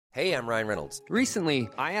Hey, I'm Ryan Reynolds. Recently,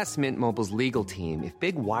 I asked Mint Mobile's legal team if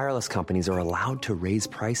big wireless companies are allowed to raise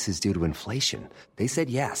prices due to inflation. They said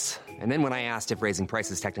yes. And then when I asked if raising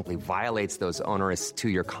prices technically violates those onerous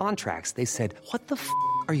two-year contracts, they said, "What the f***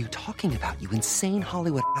 are you talking about, you insane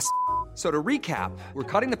Hollywood ass?" So to recap, we're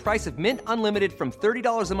cutting the price of Mint Unlimited from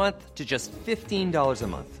 $30 a month to just $15 a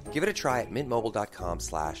month. Give it a try at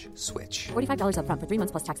mintmobile.com/switch. $45 up front for 3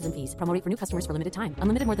 months plus taxes and fees. Promo rate for new customers for limited time.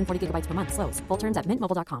 Unlimited more than 40 gigabytes per month. Slows full terms at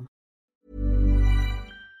mintmobile.com.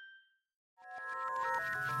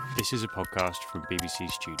 This is a podcast from BBC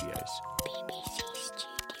Studios. BBC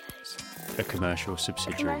Studios. A commercial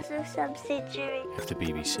subsidiary of the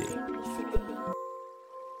BBC.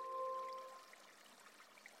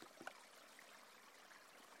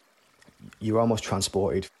 You're almost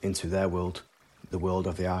transported into their world, the world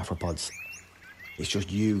of the arthropods. It's just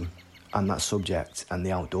you and that subject and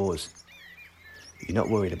the outdoors. You're not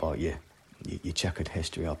worried about your checkered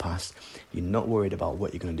history or past. You're not worried about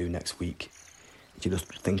what you're going to do next week. You're just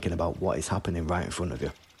thinking about what is happening right in front of you.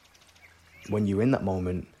 When you're in that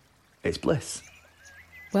moment, it's bliss.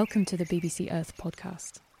 Welcome to the BBC Earth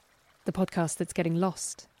podcast, the podcast that's getting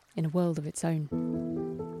lost in a world of its own.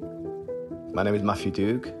 My name is Matthew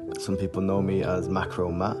Doog. Some people know me as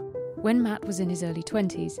Macro Matt. When Matt was in his early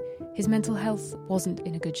 20s, his mental health wasn't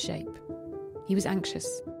in a good shape. He was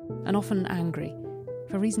anxious and often angry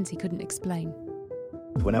for reasons he couldn't explain.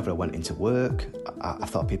 Whenever I went into work, I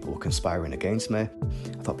thought people were conspiring against me.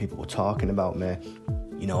 I thought people were talking about me.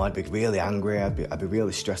 You know, I'd be really angry, I'd be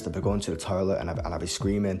really stressed, I'd be going to the toilet and I'd be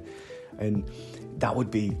screaming. And that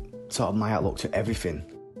would be sort of my outlook to everything.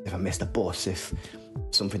 If I missed a bus, if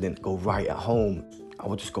something didn't go right at home, I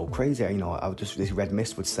would just go crazy. You know, this red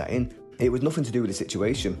mist would set in. It was nothing to do with the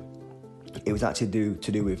situation. It was actually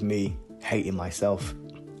to do with me hating myself.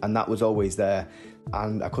 And that was always there.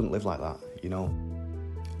 And I couldn't live like that, you know.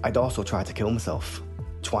 I'd also tried to kill myself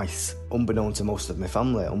twice, unbeknown to most of my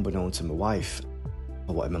family, unbeknown to my wife.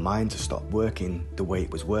 I wanted my mind to stop working the way it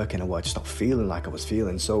was working. I wanted to stop feeling like I was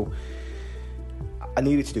feeling. So I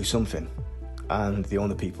needed to do something. And the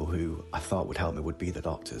only people who I thought would help me would be the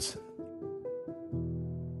doctors.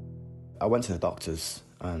 I went to the doctors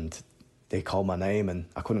and they called my name and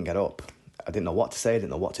I couldn't get up. I didn't know what to say, I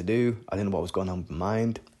didn't know what to do. I didn't know what was going on with my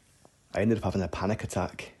mind. I ended up having a panic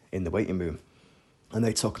attack in the waiting room. And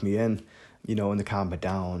they took me in, you know, and they calmed me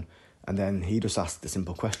down. And then he just asked the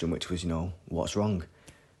simple question, which was, you know, what's wrong?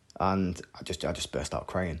 And I just burst out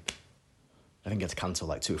crying. I didn't get to cancel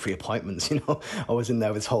like 2 or 3 appointments, you know. I was in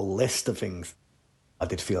there with this whole list of things. I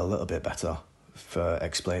did feel a little bit better for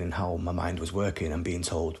explaining how my mind was working and being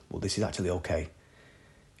told, well, this is actually okay.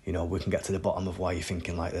 You know, we can get to the bottom of why you're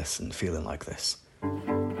thinking like this and feeling like this.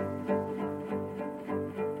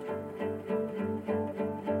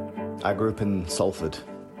 I grew up in Salford.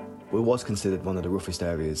 It was considered one of the roughest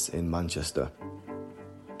areas in Manchester.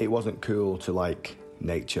 It wasn't cool to like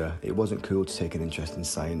nature. It wasn't cool to take an interest in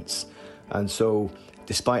science. And so,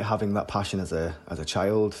 despite having that passion as a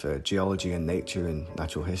child for geology and nature and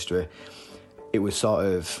natural history, it was sort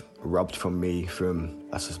of robbed from me from,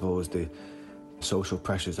 I suppose, the social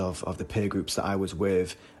pressures of the peer groups that I was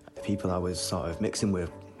with, the people I was sort of mixing with.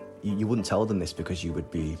 You wouldn't tell them this because you'd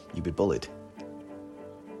be bullied.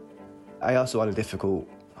 I also had a difficult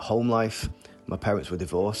home life. My parents were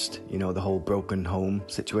divorced, you know, the whole broken home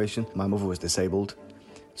situation. My mother was disabled,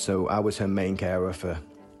 so I was her main carer for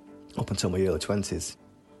up until my early 20s.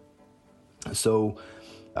 So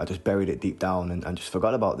I just buried it deep down and just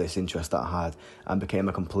forgot about this interest that I had and became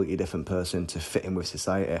a completely different person to fit in with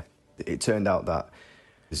society. It turned out that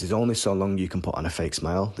there's only so long you can put on a fake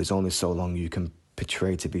smile. There's only so long you can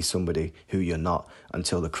portray to be somebody who you're not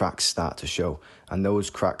until the cracks start to show. And those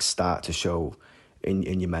cracks start to show in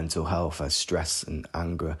your mental health as stress and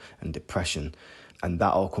anger and depression. And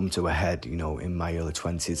that all come to a head, you know, in my early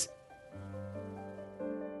 20s.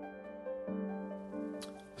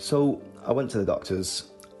 So I went to the doctors,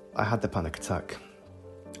 I had the panic attack,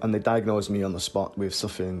 and they diagnosed me on the spot with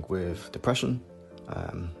suffering with depression,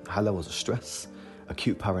 high levels of stress,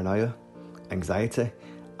 acute paranoia, anxiety,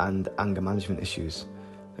 and anger management issues.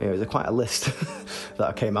 You know, it was quite a list that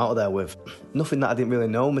I came out of there with. Nothing that I didn't really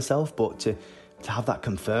know myself, but to have that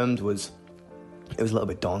confirmed was a little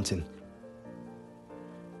bit daunting.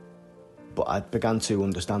 But I began to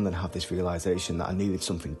understand and have this realisation that I needed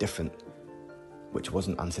something different, which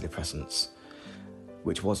wasn't antidepressants,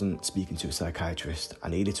 which wasn't speaking to a psychiatrist. I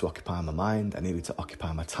needed to occupy my mind, I needed to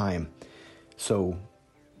occupy my time. So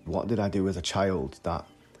what did I do as a child that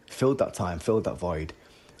filled that time, filled that void?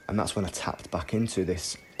 And that's when I tapped back into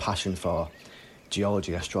this passion for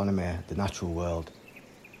geology, astronomy, the natural world.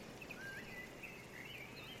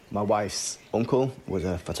 My wife's uncle was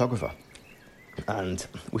a photographer, and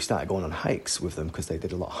we started going on hikes with them because they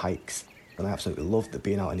did a lot of hikes, and I absolutely loved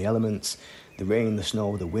being out in the elements, the rain, the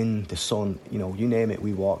snow, the wind, the sun, you know, you name it,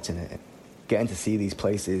 we walked in it. Getting to see these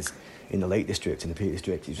places in the Lake District, in the Peak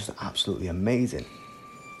District, is just absolutely amazing.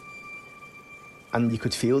 And you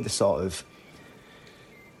could feel this sort of,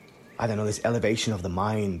 I don't know, this elevation of the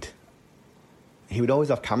mind. He would always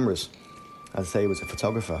have cameras. As I say, he was a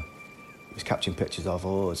photographer. He was capturing pictures of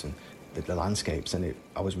us and the landscapes, and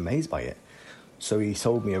I was amazed by it. So he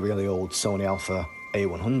sold me a really old Sony Alpha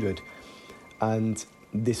A100, and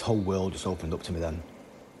this whole world just opened up to me then.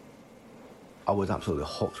 I was absolutely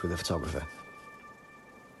hooked with the photography.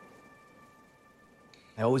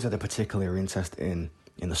 I always had a particular interest in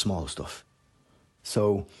the smaller stuff.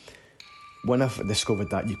 So when I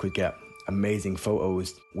discovered that you could get amazing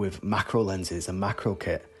photos with macro lenses and macro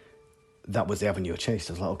kit, that was the avenue I chased.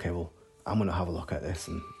 I was like, okay, well, I'm going to have a look at this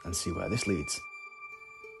and see where this leads.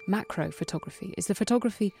 Macro photography is the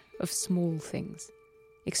photography of small things,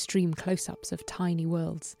 extreme close-ups of tiny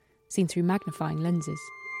worlds, seen through magnifying lenses.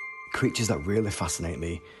 Creatures that really fascinate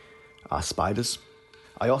me are spiders.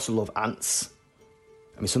 I also love ants.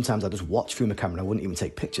 I mean, sometimes I just watch through my camera and I wouldn't even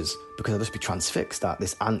take pictures because I'd just be transfixed at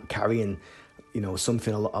this ant carrying, you know,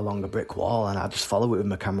 something along a brick wall, and I'd just follow it with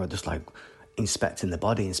my camera, just like inspecting the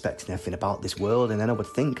body, inspecting everything about this world. And then I would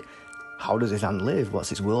think, how does this ant live?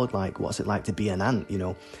 What's its world like? What's it like to be an ant, you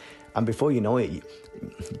know? And before you know it,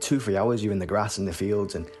 2-3 hours you're in the grass in the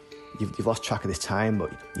fields, and you've lost track of this time,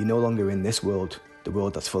 but you're no longer in this world, the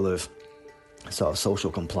world that's full of sort of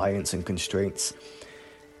social compliance and constraints.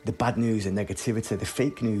 The bad news, the negativity, the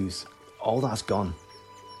fake news, all that's gone.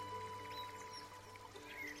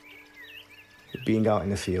 Being out in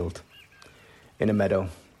the field, in a meadow,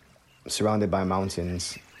 surrounded by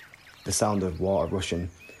mountains, the sound of water rushing,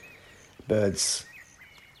 birds,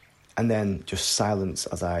 and then just silence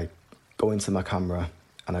as I go into my camera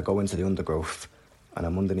and I go into the undergrowth and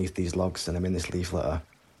I'm underneath these logs and I'm in this leaf litter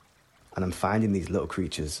and I'm finding these little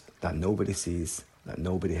creatures that nobody sees, that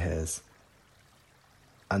nobody hears.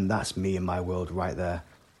 And that's me in my world right there,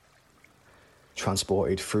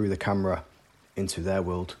 transported through the camera into their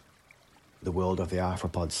world, the world of the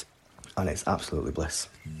arthropods, and it's absolutely bliss.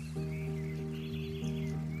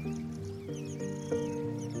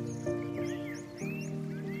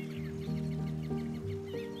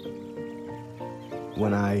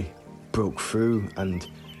 When I broke through and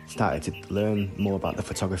started to learn more about the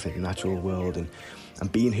photography of the natural world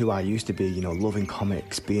and being who I used to be, you know, loving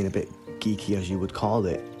comics, being a bit geeky as you would call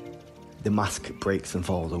it, the mask breaks and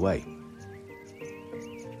falls away.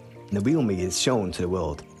 And the real me is shown to the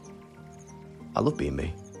world. I love being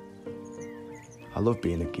me. I love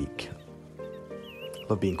being a geek. I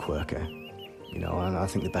love being quirky, you know, and I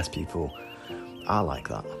think the best people are like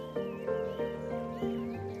that.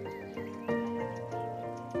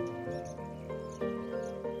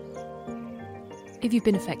 If you've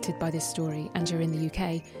been affected by this story and you're in the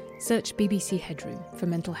UK, search BBC Headroom for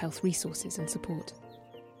mental health resources and support.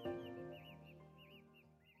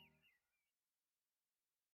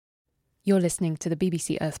 You're listening to the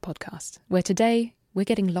BBC Earth podcast, where today we're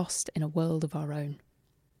getting lost in a world of our own.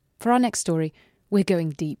 For our next story, we're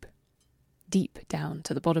going deep down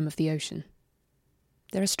to the bottom of the ocean.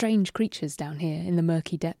 There are strange creatures down here in the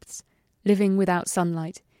murky depths, living without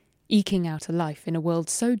sunlight, eking out a life in a world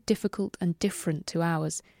so difficult and different to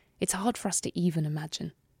ours, it's hard for us to even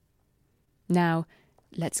imagine. Now,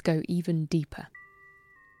 let's go even deeper.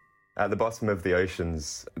 At the bottom of the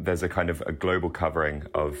oceans, there's a kind of a global covering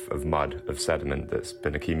of mud, of sediment that's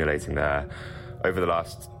been accumulating there over the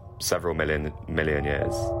last several million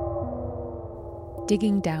years.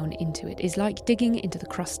 Digging down into it is like digging into the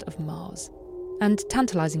crust of Mars. And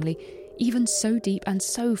tantalisingly, even so deep and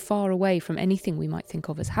so far away from anything we might think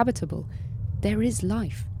of as habitable, there is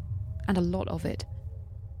life, and a lot of it.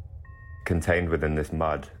 Contained within this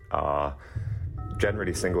mud are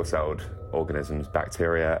generally single-celled organisms,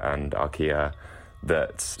 bacteria and archaea,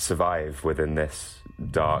 that survive within this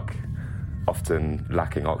dark, often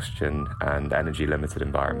lacking oxygen and energy-limited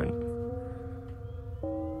environment.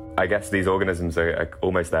 I guess these organisms are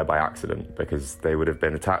almost there by accident, because they would have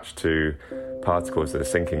been attached to particles that are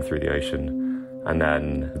sinking through the ocean and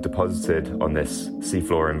then deposited on this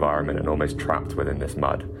seafloor environment and almost trapped within this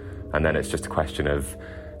mud. And then it's just a question of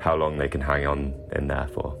how long they can hang on in there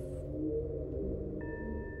for.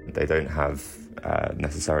 They don't have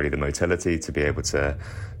necessarily the motility to be able to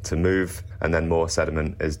move, and then more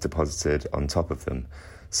sediment is deposited on top of them.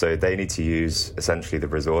 So they need to use essentially the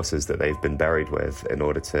resources that they've been buried with in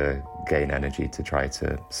order to gain energy to try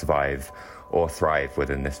to survive or thrive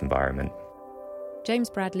within this environment.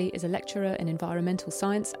 James Bradley is a lecturer in environmental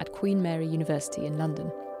science at Queen Mary University in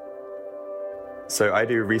London. So I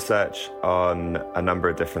do research on a number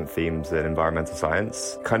of different themes in environmental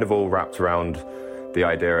science, kind of all wrapped around the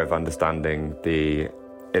idea of understanding the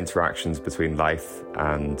interactions between life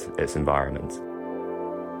and its environment.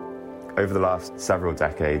 Over the last several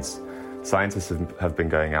decades, scientists have been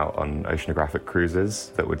going out on oceanographic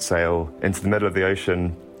cruises that would sail into the middle of the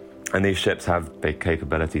ocean, and these ships have the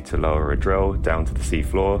capability to lower a drill down to the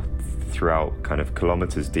seafloor throughout kind of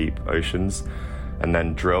kilometers deep oceans, and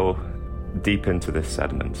then drill deep into this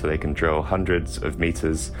sediment. So they can drill hundreds of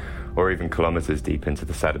meters or even kilometers deep into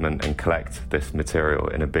the sediment and collect this material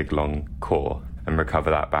in a big long core and recover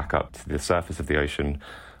that back up to the surface of the ocean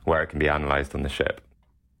where it can be analysed on the ship.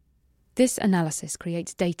 This analysis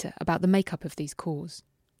creates data about the makeup of these cores.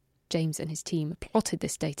 James and his team plotted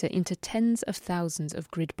this data into tens of thousands of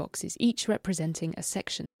grid boxes, each representing a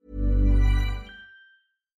section.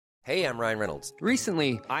 Hey, I'm Ryan Reynolds.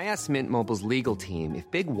 Recently, I asked Mint Mobile's legal team if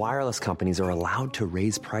big wireless companies are allowed to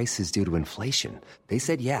raise prices due to inflation. They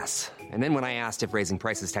said yes. And then when I asked if raising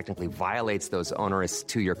prices technically violates those onerous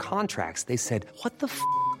 2-year contracts, they said, "What the f***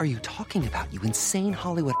 are you talking about, you insane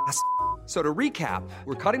Hollywood ass?" So to recap,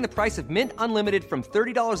 we're cutting the price of Mint Unlimited from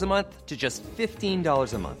 $30 a month to just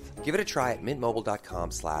 $15 a month. Give it a try at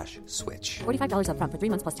mintmobile.com/switch. $45 up front for 3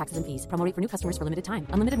 months plus taxes and fees. Promo rate for new customers for limited time.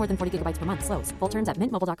 Unlimited more than 40 gigabytes per month. Slows full terms at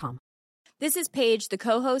mintmobile.com. This is Paige, the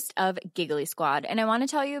co-host of Giggly Squad, and I want to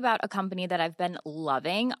tell you about a company that I've been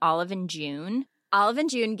loving, Olive & June. Olive &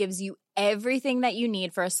 June gives you everything that you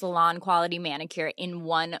need for a salon-quality manicure in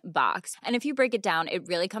one box. And if you break it down, it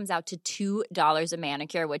really comes out to $2 a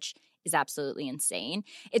manicure, which is absolutely insane.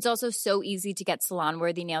 It's also so easy to get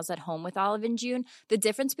salon-worthy nails at home with Olive & June. The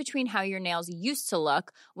difference between how your nails used to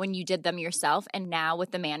look when you did them yourself and now with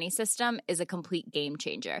the Mani system is a complete game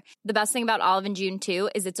changer. The best thing about Olive & June, too,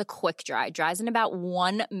 is it's a quick dry. Dries in about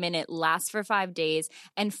 1 minute, lasts for 5 days,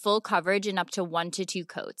 and full coverage in up to 1 to 2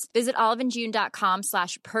 coats. Visit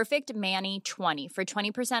oliveandjune.com/perfectmani20 for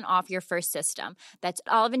 20% off your first system. That's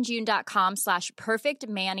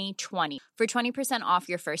oliveandjune.com/perfectmani20 for 20% off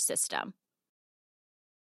your first system.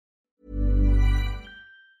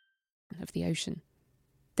 Of the ocean.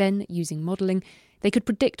 Then, using modelling, they could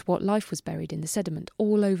predict what life was buried in the sediment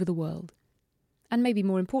all over the world. And maybe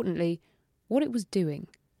more importantly, what it was doing,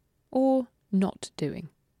 or not doing.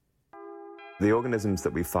 The organisms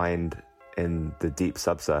that we find in the deep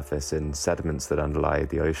subsurface, in sediments that underlie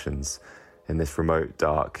the oceans, in this remote,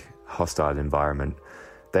 dark, hostile environment,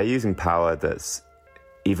 they're using power that's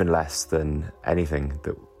even less than anything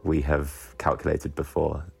that we have calculated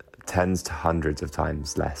before, tens to hundreds of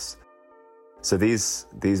times less. So these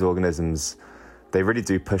organisms, they really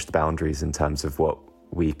do push the boundaries in terms of what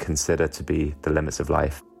we consider to be the limits of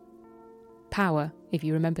life. Power, if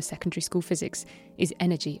you remember secondary school physics, is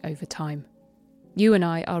energy over time. You and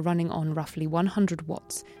I are running on roughly 100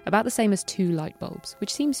 watts, about the same as 2 light bulbs,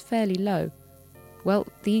 which seems fairly low. Well,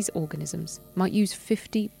 these organisms might use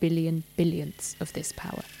 50 billion billionths of this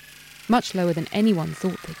power, much lower than anyone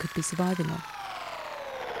thought they could be surviving on.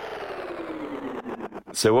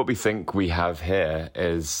 So what we think we have here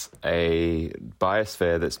is a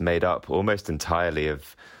biosphere that's made up almost entirely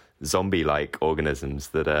of zombie-like organisms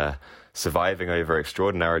that are surviving over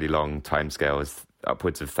extraordinarily long timescales,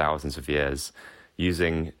 upwards of thousands of years,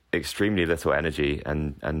 using extremely little energy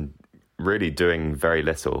and really doing very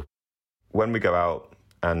little. When we go out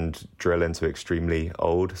and drill into extremely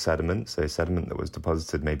old sediment, so sediment that was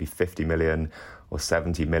deposited maybe 50 million or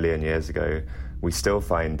 70 million years ago, we still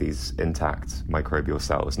find these intact microbial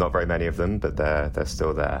cells. Not very many of them, but they're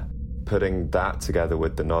still there. Putting that together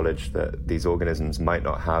with the knowledge that these organisms might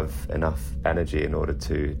not have enough energy in order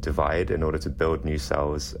to divide, in order to build new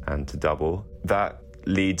cells and to double, that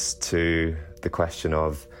leads to the question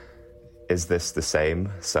of, is this the same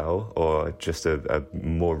cell or just a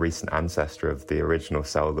more recent ancestor of the original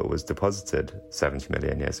cell that was deposited 70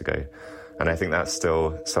 million years ago? And I think that's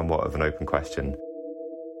still somewhat of an open question.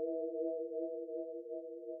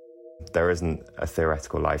 There isn't a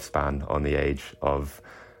theoretical lifespan on the age of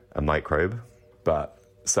a microbe, but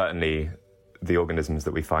certainly the organisms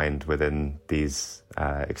that we find within these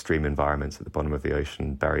extreme environments at the bottom of the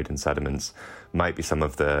ocean, buried in sediments, might be some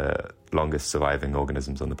of the longest surviving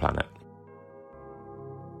organisms on the planet.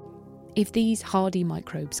 If these hardy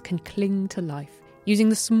microbes can cling to life, using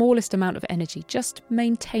the smallest amount of energy, just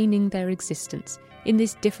maintaining their existence in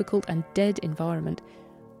this difficult and dead environment,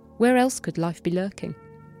 where else could life be lurking?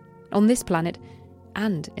 On this planet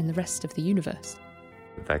and in the rest of the universe.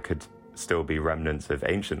 There could still be remnants of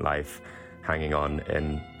ancient life hanging on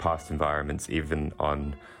in past environments, even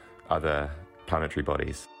on other planetary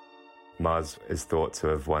bodies. Mars is thought to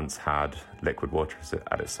have once had liquid water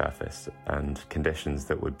at its surface and conditions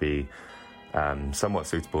that would be somewhat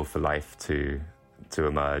suitable for life to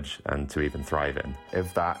emerge and to even thrive in.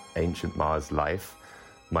 If that ancient Mars life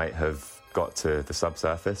might have got to the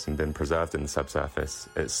subsurface and been preserved in the subsurface,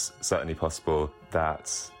 it's certainly possible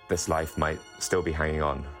that this life might still be hanging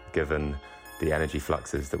on, given the energy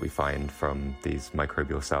fluxes that we find from these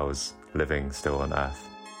microbial cells living still on Earth.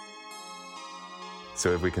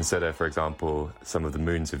 So if we consider, for example, some of the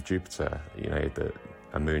moons of Jupiter,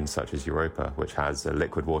 a moon such as Europa, which has a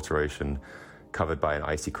liquid water ocean covered by an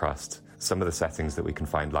icy crust, some of the settings that we can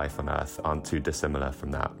find life on Earth aren't too dissimilar from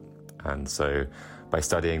that. And so by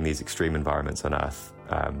studying these extreme environments on Earth,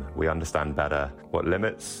 we understand better what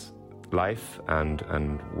limits life and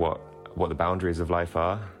what the boundaries of life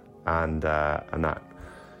are, and that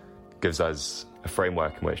gives us a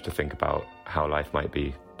framework in which to think about how life might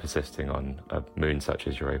be persisting on a moon such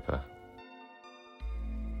as Europa.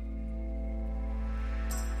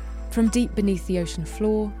 From deep beneath the ocean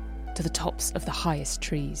floor to the tops of the highest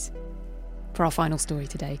trees. For our final story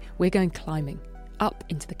today, we're going climbing up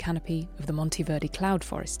into the canopy of the Monte Verde cloud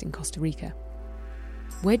forest in Costa Rica.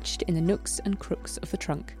 Wedged in the nooks and crooks of the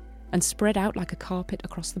trunk and spread out like a carpet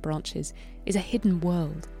across the branches is a hidden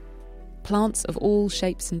world. Plants of all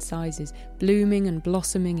shapes and sizes, blooming and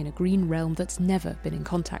blossoming in a green realm that's never been in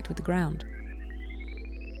contact with the ground.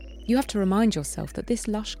 You have to remind yourself that this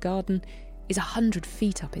lush garden is 100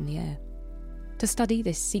 feet up in the air. To study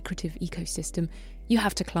this secretive ecosystem, you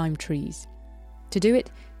have to climb trees. To do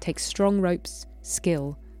it takes strong ropes,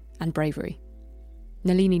 skill, and bravery.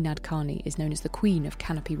 Nalini Nadkarni is known as the queen of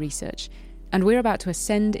canopy research, and we're about to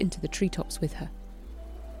ascend into the treetops with her.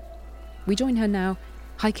 We join her now,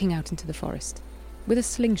 hiking out into the forest, with a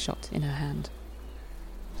slingshot in her hand.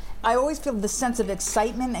 I always feel this sense of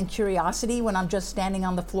excitement and curiosity when I'm just standing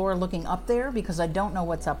on the floor looking up there, because I don't know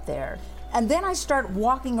what's up there. And then I start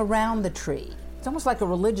walking around the tree. It's almost like a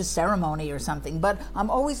religious ceremony or something, but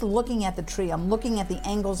I'm always looking at the tree. I'm looking at the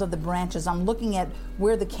angles of the branches. I'm looking at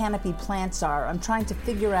where the canopy plants are. I'm trying to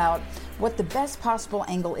figure out what the best possible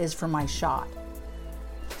angle is for my shot.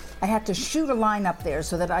 I had to shoot a line up there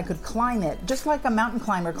so that I could climb it, just like a mountain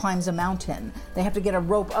climber climbs a mountain. They have to get a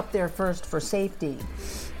rope up there first for safety.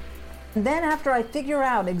 And then after I figure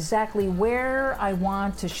out exactly where I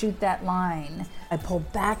want to shoot that line, I pull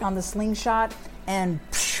back on the slingshot and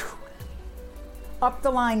up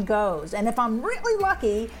the line goes. And if I'm really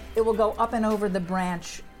lucky, it will go up and over the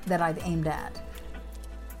branch that I've aimed at.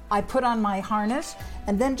 I put on my harness,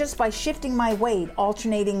 and then just by shifting my weight,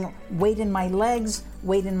 alternating weight in my legs,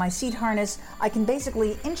 weight in my seat harness, I can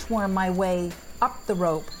basically inchworm my way up the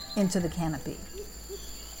rope into the canopy.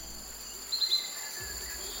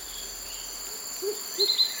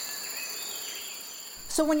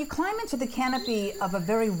 So when you climb into the canopy of a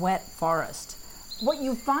very wet forest, what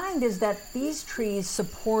you find is that these trees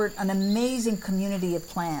support an amazing community of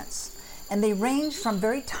plants. And they range from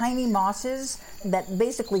very tiny mosses that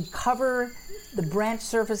basically cover the branch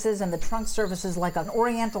surfaces and the trunk surfaces like an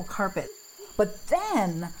oriental carpet. But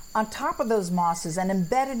then, on top of those mosses and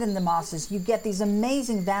embedded in the mosses, you get these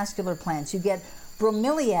amazing vascular plants. You get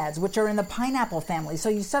bromeliads, which are in the pineapple family. So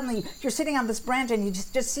you're sitting on this branch and you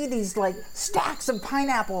just see these like stacks of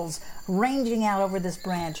pineapples ranging out over this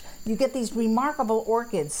branch. You get these remarkable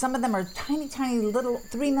orchids. Some of them are tiny, tiny little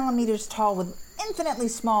 3 millimeters tall with infinitely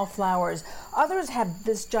small flowers. Others have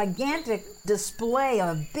this gigantic display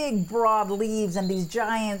of big, broad leaves and these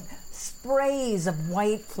giant sprays of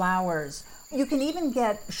white flowers. You can even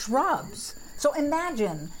get shrubs. So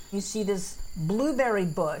imagine you see this blueberry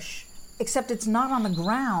bush, except it's not on the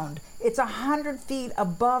ground. It's 100 feet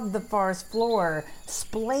above the forest floor,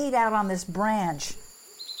 splayed out on this branch.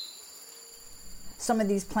 Some of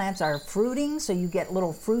these plants are fruiting, so you get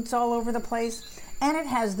little fruits all over the place. And it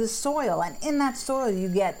has this soil, and in that soil you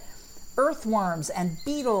get earthworms and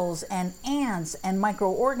beetles and ants and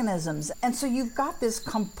microorganisms. And so you've got this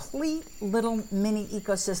complete little mini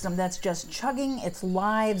ecosystem that's just chugging its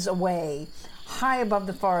lives away high above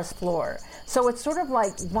the forest floor. So it's sort of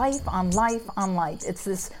like life on life on life. It's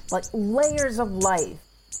this like layers of life.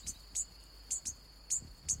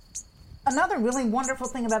 Another really wonderful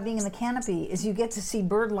thing about being in the canopy is you get to see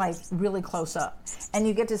bird life really close up, and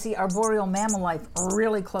you get to see arboreal mammal life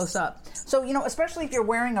really close up. So, especially if you're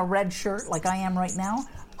wearing a red shirt like I am right now,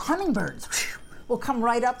 hummingbirds will come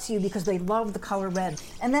right up to you because they love the color red,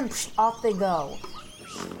 and then off they go.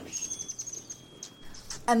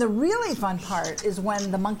 And the really fun part is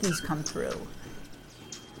when the monkeys come through.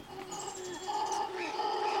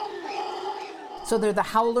 So they're the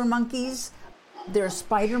howler monkeys. There are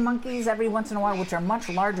spider monkeys every once in a while, which are much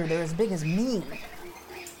larger. They're as big as me.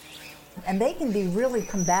 And they can be really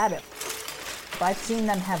combative. I've seen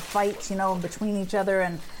them have fights, between each other,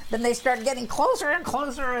 and then they start getting closer and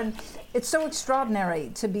closer, and it's so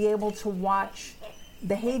extraordinary to be able to watch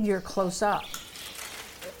behavior close up.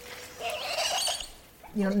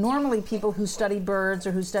 Normally people who study birds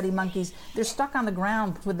or who study monkeys, they're stuck on the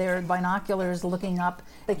ground with their binoculars looking up.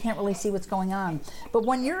 They can't really see what's going on. But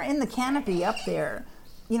when you're in the canopy up there,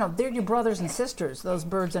 they're your brothers and sisters, those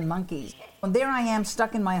birds and monkeys. And there I am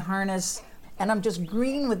stuck in my harness, and I'm just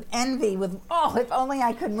green with envy, if only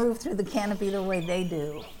I could move through the canopy the way they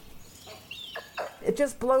do. It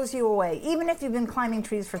just blows you away. Even if you've been climbing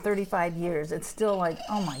trees for 35 years, it's still like,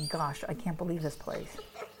 oh my gosh, I can't believe this place.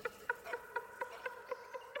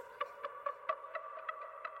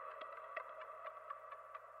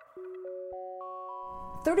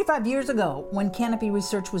 35 years ago, when canopy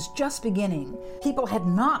research was just beginning, people had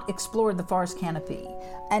not explored the forest canopy,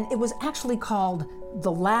 and it was actually called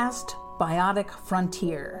the last biotic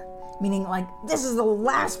frontier, meaning this is the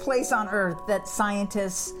last place on Earth that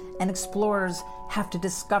scientists and explorers have to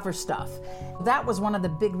discover stuff. That was one of the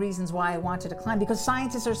big reasons why I wanted to climb, because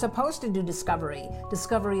scientists are supposed to do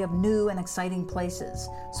discovery of new and exciting places.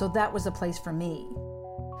 So that was a place for me.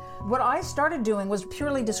 What I started doing was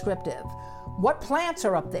purely descriptive. What plants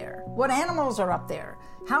are up there? What animals are up there?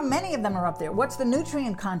 How many of them are up there? What's the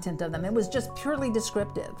nutrient content of them? It was just purely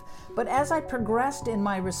descriptive. But as I progressed in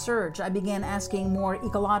my research, I began asking more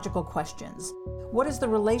ecological questions. What is the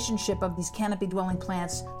relationship of these canopy-dwelling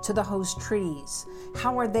plants to the host trees?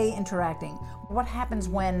 How are they interacting? What happens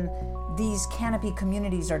when these canopy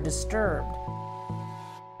communities are disturbed?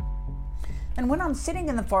 And when I'm sitting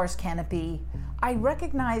in the forest canopy, I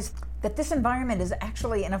recognize that this environment is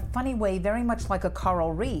actually, in a funny way, very much like a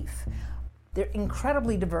coral reef. They're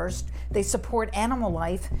incredibly diverse, they support animal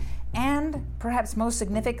life, and perhaps most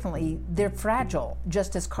significantly, they're fragile,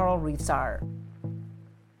 just as coral reefs are.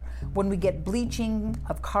 When we get bleaching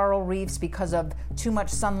of coral reefs because of too much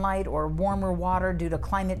sunlight or warmer water due to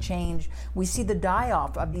climate change, we see the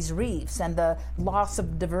die-off of these reefs and the loss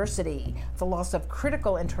of diversity, the loss of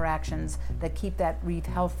critical interactions that keep that reef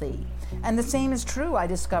healthy. And the same is true, I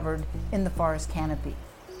discovered, in the forest canopy.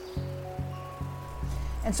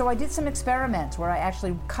 And so I did some experiments where I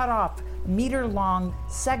actually cut off meter-long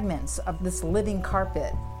segments of this living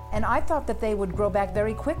carpet. And I thought that they would grow back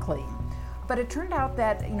very quickly. But it turned out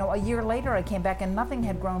that, a year later I came back and nothing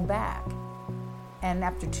had grown back. And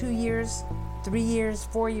after 2 years, 3 years,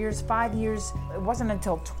 4 years, 5 years, it wasn't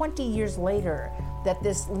until 20 years later that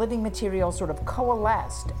this living material sort of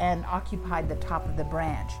coalesced and occupied the top of the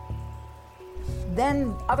branch.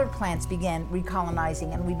 Then other plants began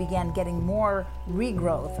recolonizing, and we began getting more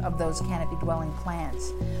regrowth of those canopy-dwelling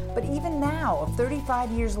plants. But even now,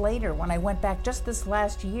 35 years later, when I went back just this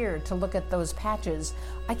last year to look at those patches,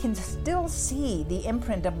 I can still see the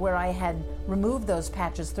imprint of where I had removed those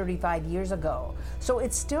patches 35 years ago. So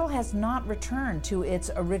it still has not returned to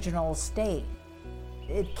its original state.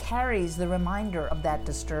 It carries the reminder of that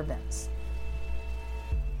disturbance.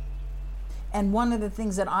 And one of the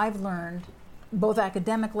things that I've learned, both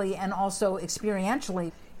academically and also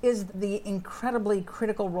experientially, is the incredibly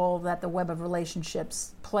critical role that the web of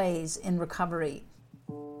relationships plays in recovery.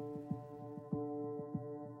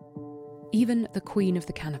 Even the queen of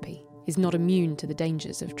the canopy is not immune to the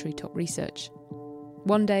dangers of treetop research.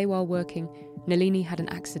 One day while working, Nalini had an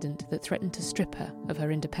accident that threatened to strip her of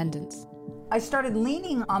her independence. I started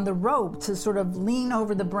leaning on the rope to sort of lean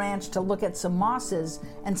over the branch to look at some mosses,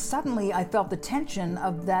 and suddenly I felt the tension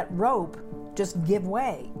of that rope just give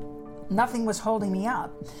way. Nothing was holding me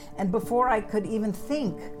up. And before I could even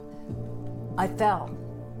think, I fell.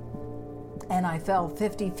 And I fell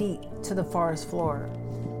 50 feet to the forest floor.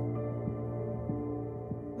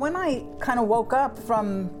 When I kind of woke up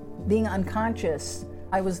from being unconscious,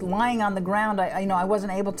 I was lying on the ground. I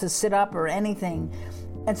wasn't able to sit up or anything.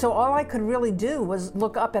 And so all I could really do was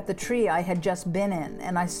look up at the tree I had just been in,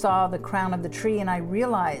 and I saw the crown of the tree, and I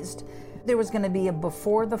realized there was going to be a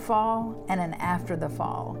before the fall and an after the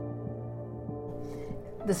fall.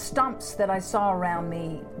 The stumps that I saw around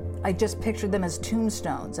me, I just pictured them as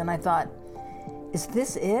tombstones, and I thought, is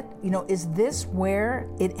this it? Is this where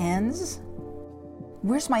it ends?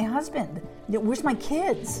 Where's my husband? Where's my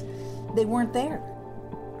kids? They weren't there.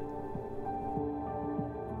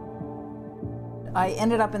 I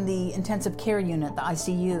ended up in the intensive care unit, the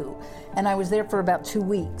ICU, and I was there for about 2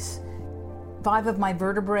 weeks. 5 of my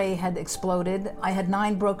vertebrae had exploded. I had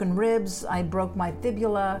 9 broken ribs. I broke my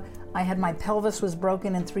fibula. My pelvis was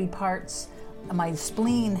broken in 3 parts. My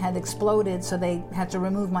spleen had exploded, so they had to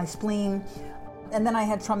remove my spleen. And then I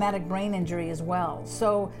had traumatic brain injury as well.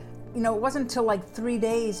 So, it wasn't until like 3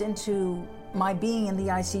 days into my being in the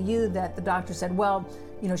ICU that the doctor said, well,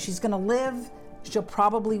 she's going to live, she'll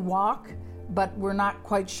probably walk, but we're not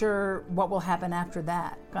quite sure what will happen after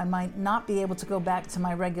that. I might not be able to go back to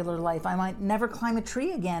my regular life. I might never climb a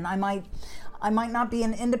tree again. I might not be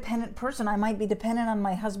an independent person. I might be dependent on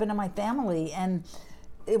my husband and my family. And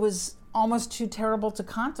it was almost too terrible to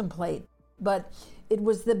contemplate. But it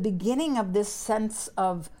was the beginning of this sense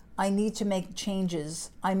of, I need to make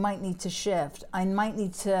changes. I might need to shift. I might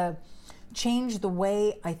need to change the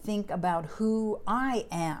way I think about who I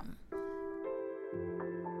am.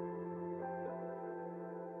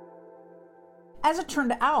 As it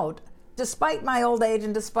turned out, despite my old age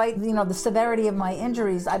and despite the severity of my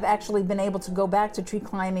injuries, I've actually been able to go back to tree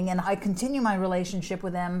climbing, and I continue my relationship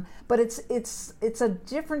with them. But it's a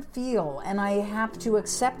different feel, and I have to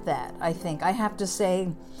accept that. I think I have to say,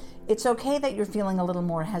 it's okay that you're feeling a little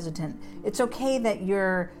more hesitant. It's okay that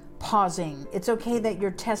you're pausing. It's okay that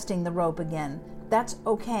you're testing the rope again. That's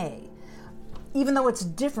okay, even though it's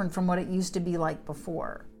different from what it used to be like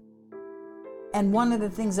before. And one of the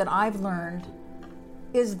things that I've learned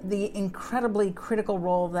is the incredibly critical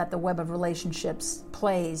role that the web of relationships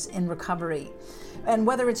plays in recovery. And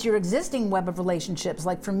whether it's your existing web of relationships,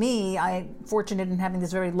 like for me, I'm fortunate in having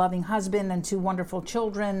this very loving husband and 2 wonderful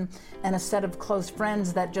children and a set of close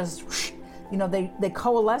friends that just, they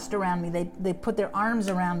coalesced around me. They put their arms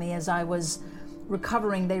around me as I was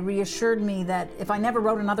recovering. They reassured me that if I never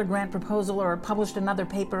wrote another grant proposal or published another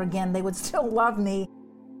paper again, they would still love me.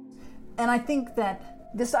 And I think that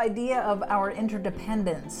this idea of our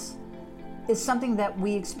interdependence is something that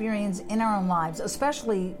we experience in our own lives,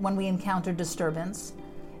 especially when we encounter disturbance.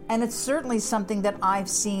 And it's certainly something that I've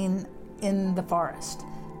seen in the forest.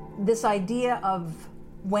 This idea of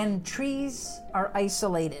when trees are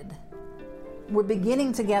isolated, we're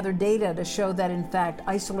beginning to gather data to show that, in fact,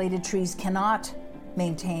 isolated trees cannot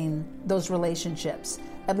maintain those relationships.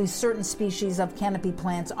 At least certain species of canopy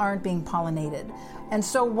plants aren't being pollinated. And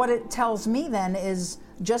so what it tells me then is,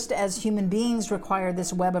 just as human beings require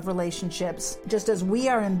this web of relationships, just as we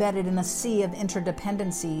are embedded in a sea of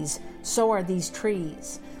interdependencies, so are these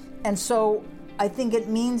trees. And so I think it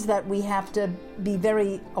means that we have to be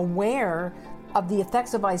very aware of the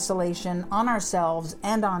effects of isolation on ourselves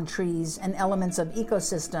and on trees and elements of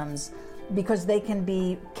ecosystems, because they can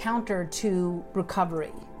be counter to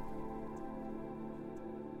recovery.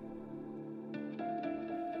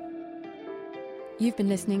 You've been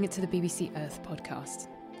listening to the BBC Earth podcast.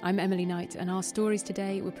 I'm Emily Knight, and our stories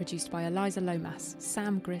today were produced by Eliza Lomas,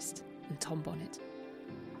 Sam Grist and Tom Bonnet.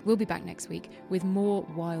 We'll be back next week with more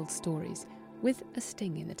wild stories, with a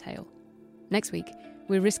sting in the tail. Next week,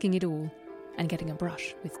 we're risking it all and getting a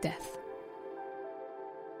brush with death.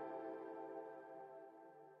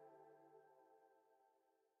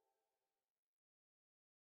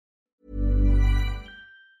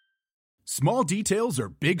 Small details are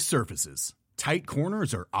big surfaces. Tight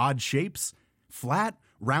corners are odd shapes. Flat,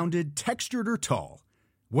 rounded, textured, or tall.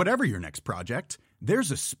 Whatever your next project,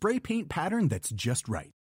 there's a spray paint pattern that's just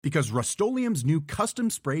right. Because Rust-Oleum's new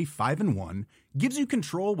Custom Spray 5-in-1 gives you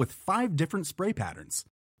control with 5 different spray patterns.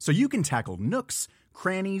 So you can tackle nooks,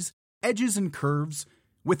 crannies, edges, and curves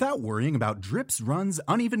without worrying about drips, runs,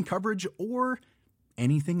 uneven coverage, or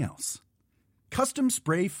anything else. Custom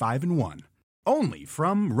Spray 5-in-1. Only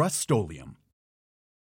from Rust-Oleum.